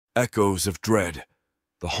Echoes of dread.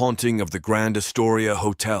 The haunting of the Grand Astoria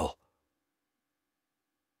Hotel.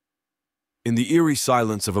 In the eerie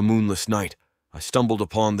silence of a moonless night, I stumbled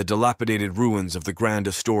upon the dilapidated ruins of the Grand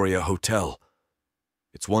Astoria Hotel.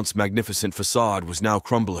 Its once magnificent facade was now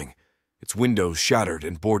crumbling, its windows shattered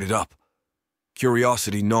and boarded up.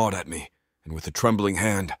 Curiosity gnawed at me, and with a trembling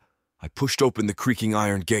hand, I pushed open the creaking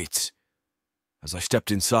iron gates. As I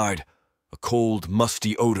stepped inside, a cold,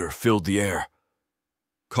 musty odor filled the air.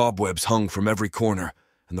 Cobwebs hung from every corner,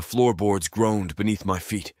 and the floorboards groaned beneath my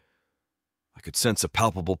feet. I could sense a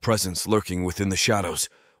palpable presence lurking within the shadows,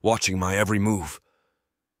 watching my every move.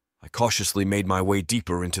 I cautiously made my way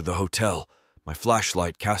deeper into the hotel, my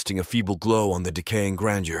flashlight casting a feeble glow on the decaying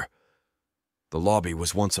grandeur. The lobby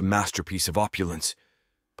was once a masterpiece of opulence,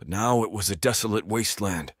 but now it was a desolate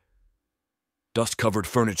wasteland. Dust-covered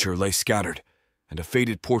furniture lay scattered, and a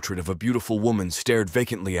faded portrait of a beautiful woman stared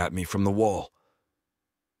vacantly at me from the wall.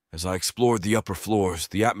 As I explored the upper floors,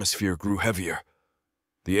 the atmosphere grew heavier.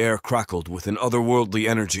 The air crackled with an otherworldly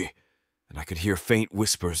energy, and I could hear faint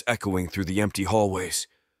whispers echoing through the empty hallways.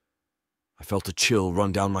 I felt a chill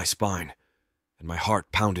run down my spine, and my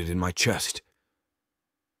heart pounded in my chest.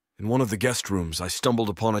 In one of the guest rooms, I stumbled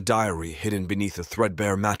upon a diary hidden beneath a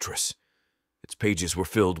threadbare mattress. Its pages were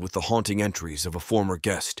filled with the haunting entries of a former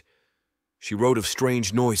guest. She wrote of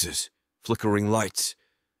strange noises, flickering lights,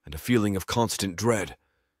 and a feeling of constant dread.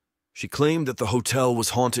 She claimed that the hotel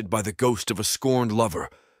was haunted by the ghost of a scorned lover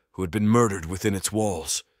who had been murdered within its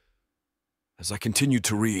walls. As I continued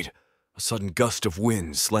to read, a sudden gust of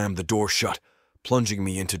wind slammed the door shut, plunging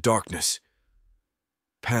me into darkness.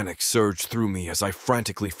 Panic surged through me as I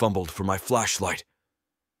frantically fumbled for my flashlight.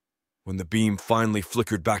 When the beam finally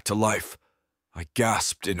flickered back to life, I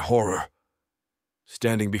gasped in horror.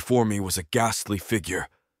 Standing before me was a ghastly figure,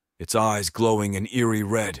 its eyes glowing an eerie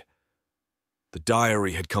red. The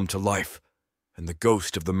diary had come to life, and the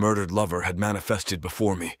ghost of the murdered lover had manifested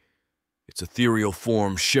before me. Its ethereal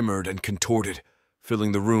form shimmered and contorted,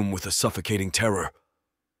 filling the room with a suffocating terror.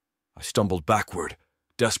 I stumbled backward,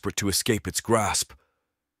 desperate to escape its grasp,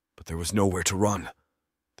 but there was nowhere to run.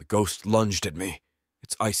 The ghost lunged at me,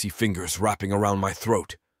 its icy fingers wrapping around my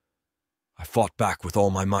throat. I fought back with all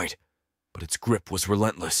my might, but its grip was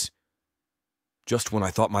relentless. Just when I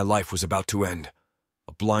thought my life was about to end,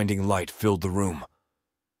 a blinding light filled the room.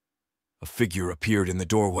 A figure appeared in the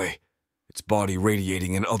doorway, its body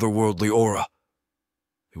radiating an otherworldly aura.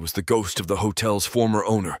 It was the ghost of the hotel's former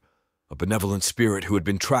owner, a benevolent spirit who had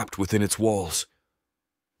been trapped within its walls.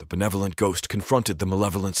 The benevolent ghost confronted the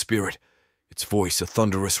malevolent spirit, its voice a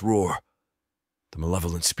thunderous roar. The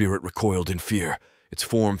malevolent spirit recoiled in fear, its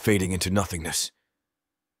form fading into nothingness.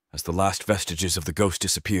 As the last vestiges of the ghost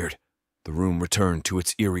disappeared, the room returned to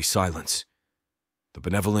its eerie silence. The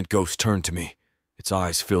benevolent ghost turned to me, its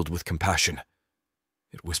eyes filled with compassion.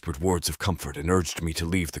 It whispered words of comfort and urged me to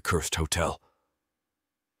leave the cursed hotel.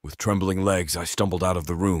 With trembling legs, I stumbled out of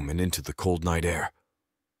the room and into the cold night air.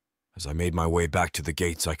 As I made my way back to the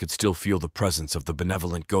gates, I could still feel the presence of the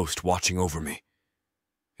benevolent ghost watching over me.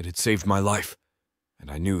 It had saved my life, and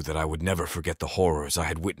I knew that I would never forget the horrors I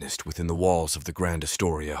had witnessed within the walls of the Grand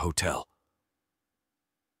Astoria Hotel.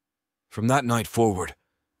 From that night forward,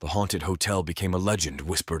 the haunted hotel became a legend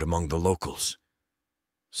whispered among the locals.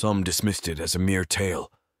 Some dismissed it as a mere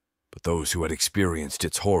tale, but those who had experienced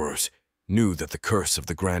its horrors knew that the curse of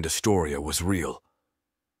the Grand Astoria was real.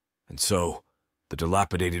 And so, the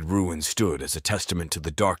dilapidated ruins stood as a testament to the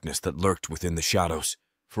darkness that lurked within the shadows,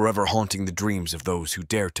 forever haunting the dreams of those who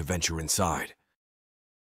dared to venture inside.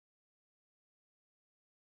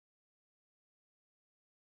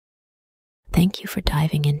 Thank you for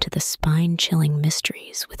diving into the spine-chilling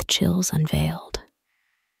mysteries with Chills Unveiled.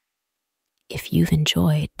 If you've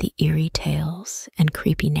enjoyed the eerie tales and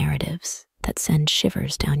creepy narratives that send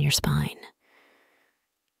shivers down your spine,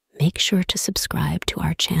 make sure to subscribe to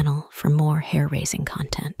our channel for more hair-raising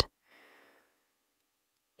content.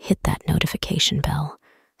 Hit that notification bell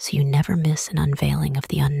so you never miss an unveiling of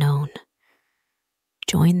the unknown.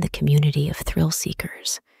 Join the community of thrill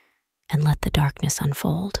seekers and let the darkness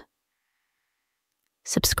unfold.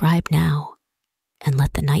 Subscribe now and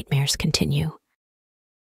let the nightmares continue.